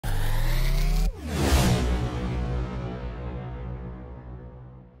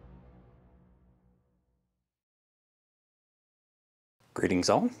Greetings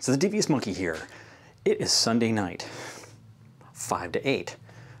all, it's the Devious Monkey here. It is Sunday night, 5 to 8.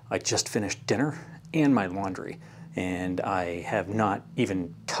 I just finished dinner and my laundry, and I have not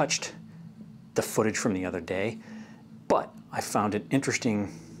even touched the footage from the other day, but I found an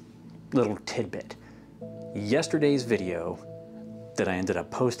interesting little tidbit. Yesterday's video that I ended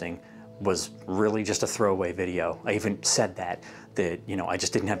up posting was really just a throwaway video. I even said that I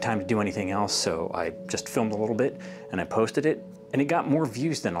just didn't have time to do anything else, so I just filmed a little bit and I posted it, and it got more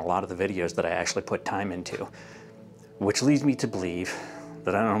views than a lot of the videos that I actually put time into, which leads me to believe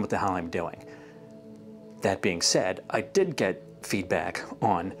that I don't know what the hell I'm doing. That being said, I did get feedback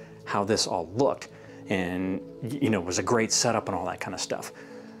on how this all looked, and it was a great setup and all that kind of stuff.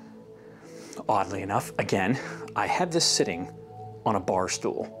 Oddly enough, again, I had this sitting on a bar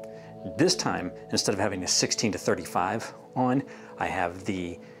stool. This time, instead of having a 16-35 on, I have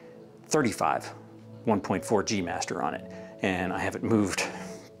the 35 1.4 G Master on it, and I have it moved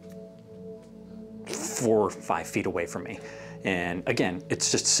 4 or 5 feet away from me. And again,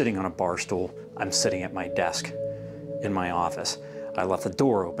 it's just sitting on a bar stool. I'm sitting at my desk in my office. I left the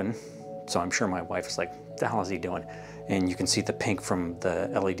door open, so I'm sure my wife is like, "What the hell is he doing?" And you can see the pink from the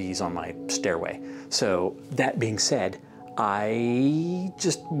LEDs on my stairway. So that being said, I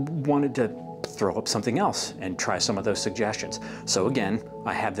just wanted to throw up something else and try some of those suggestions. So again,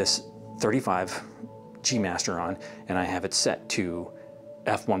 I have this 35 G Master on, and I have it set to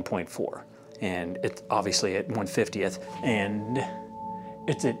f1.4, and it's obviously at 1/50th, and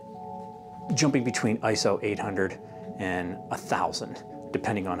it's at jumping between ISO 800 and 1000,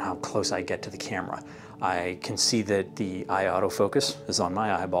 depending on how close I get to the camera. I can see that the eye autofocus is on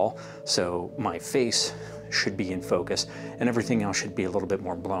my eyeball, so my face should be in focus, and everything else should be a little bit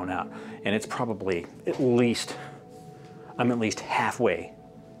more blown out. And it's probably I'm at least halfway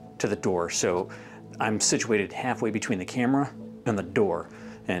to the door, so I'm situated halfway between the camera and the door,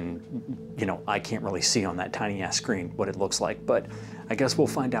 and I can't really see on that tiny ass screen what it looks like, but I guess we'll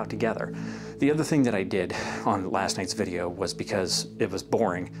find out together. The other thing that I did on last night's video was, because it was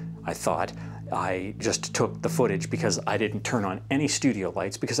boring, I thought, I just took the footage because I didn't turn on any studio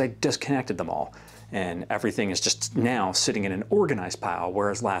lights because I disconnected them all. And everything is just now sitting in an organized pile,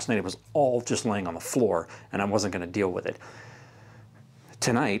 whereas last night it was all just laying on the floor and I wasn't going to deal with it.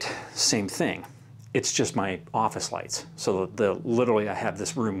 Tonight, same thing. It's just my office lights. So literally I have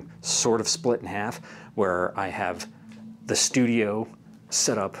this room sort of split in half, where I have the studio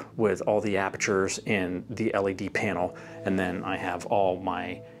set up with all the apertures and the LED panel, and then I have all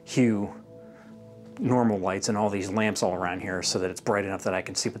my Hue normal lights and all these lamps all around here so that it's bright enough that I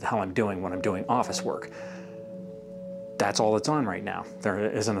can see what the hell I'm doing when I'm doing office work. That's all that's on right now. There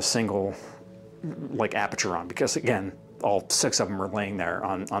isn't a single aperture on, because again, all 6 of them are laying there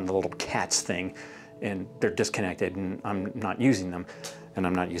on the little cats thing, and they're disconnected, and I'm not using them, and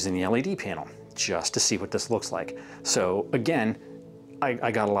I'm not using the LED panel just to see what this looks like. So again,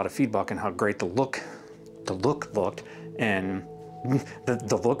 I got a lot of feedback on how great the look looked, and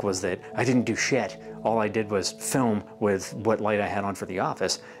the look was that I didn't do shit. All I did was film with what light I had on for the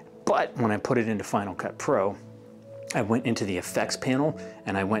office. But when I put it into Final Cut Pro, I went into the effects panel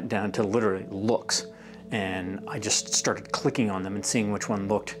and I went down to literally looks, and I just started clicking on them and seeing which one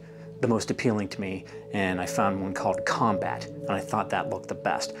looked the most appealing to me, and I found one called Combat, and I thought that looked the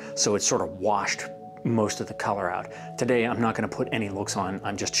best. So it sort of washed most of the color out. Today I'm not going to put any looks on.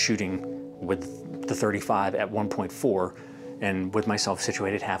 I'm just shooting with the 35 at 1.4 and with myself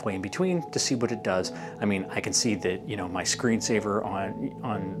situated halfway in between to see what it does. I mean, I can see that my screensaver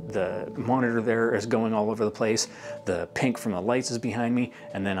on the monitor there is going all over the place. The pink from the lights is behind me,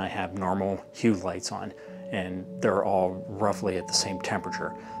 and then I have normal Hue lights on, and they're all roughly at the same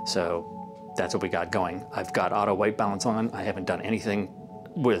temperature. So that's what we got going. I've got auto white balance on. I haven't done anything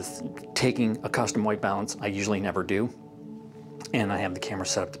with taking a custom white balance. I usually never do. And I have the camera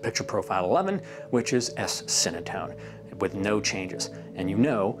set up to picture profile 11, which is S Cinetone, with no changes. And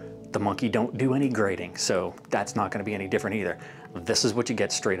the Monkey don't do any grading, so that's not going to be any different either. This is what you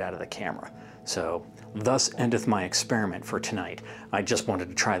get straight out of the camera. So thus endeth my experiment for tonight. I just wanted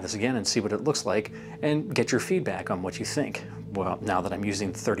to try this again and see what it looks like and get your feedback on what you think. Well, now that I'm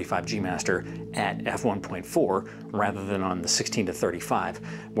using the 35 G Master at f1.4 rather than on the 16-35,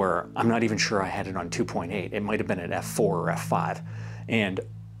 where I'm not even sure I had it on 2.8. It might have been at f4 or f5. And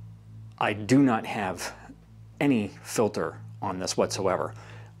I do not have any filter on this whatsoever.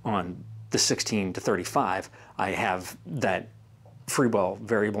 On the 16-35, I have that Freewell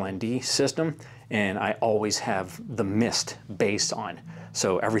variable ND system, and I always have the mist base on.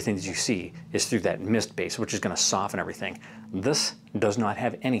 So everything that you see is through that mist base, which is going to soften everything. This does not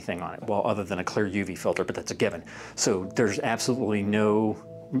have anything on it, well, other than a clear UV filter, but that's a given. So there's absolutely no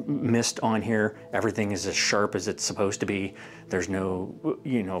mist on here. Everything is as sharp as it's supposed to be. There's no,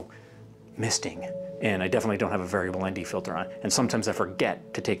 you know, misting. And I definitely don't have a variable ND filter on. And sometimes I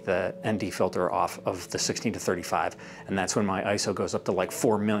forget to take the ND filter off of the 16 to 35, and that's when my ISO goes up to like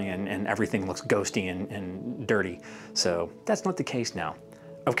 4 million and everything looks ghosty and dirty. So that's not the case now.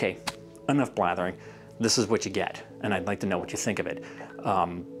 Okay, enough blathering. This is what you get, and I'd like to know what you think of it.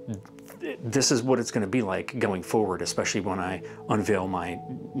 This is what it's going to be like going forward, especially when I unveil my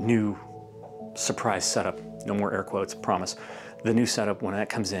new surprise setup. No more air quotes, promise. The new setup, when that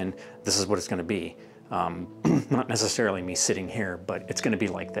comes in, this is what it's going to be. Not necessarily me sitting here, but it's going to be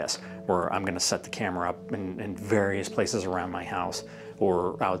like this, where I'm going to set the camera up in various places around my house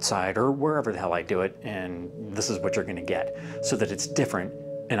or outside or wherever the hell I do it, and this is what you're going to get, so that it's different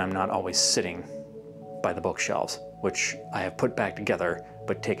and I'm not always sitting by the bookshelves, which I have put back together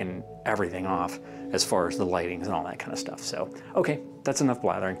but taken everything off as far as the lightings and all that kind of stuff. So, okay, that's enough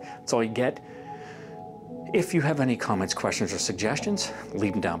blathering. That's all you get. If you have any comments, questions, or suggestions,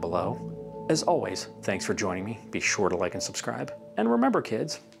 leave them down below. As always, thanks for joining me. Be sure to like and subscribe. And remember,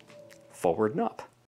 kids, forward and up.